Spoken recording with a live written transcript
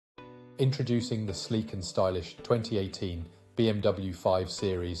Introducing the sleek and stylish 2018 BMW 5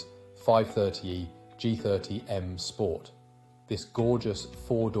 Series 530e G30M Sport. This gorgeous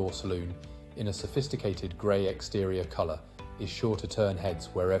four-door saloon in a sophisticated grey exterior colour is sure to turn heads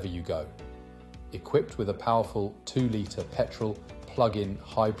wherever you go. Equipped with a powerful 2-litre petrol plug-in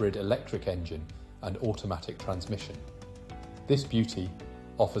hybrid electric engine and automatic transmission, this beauty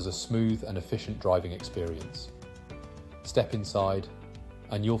offers a smooth and efficient driving experience. Step inside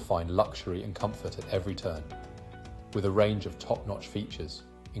and you'll find luxury and comfort at every turn, with a range of top-notch features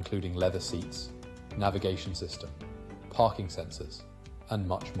including leather seats, navigation system, parking sensors, and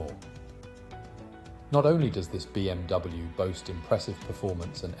much more. Not only does this BMW boast impressive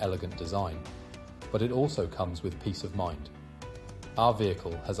performance and elegant design, but it also comes with peace of mind. Our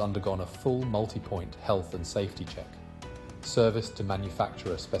vehicle has undergone a full multi-point health and safety check, serviced to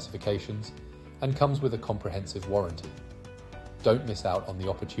manufacturer specifications, and comes with a comprehensive warranty. Don't miss out on the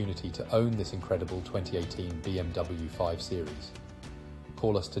opportunity to own this incredible 2018 BMW 5 Series.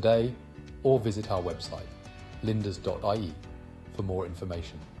 Call us today or visit our website, linders.ie, for more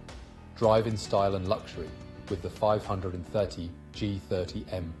information. Drive in style and luxury with the 530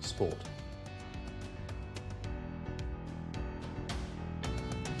 G30M Sport.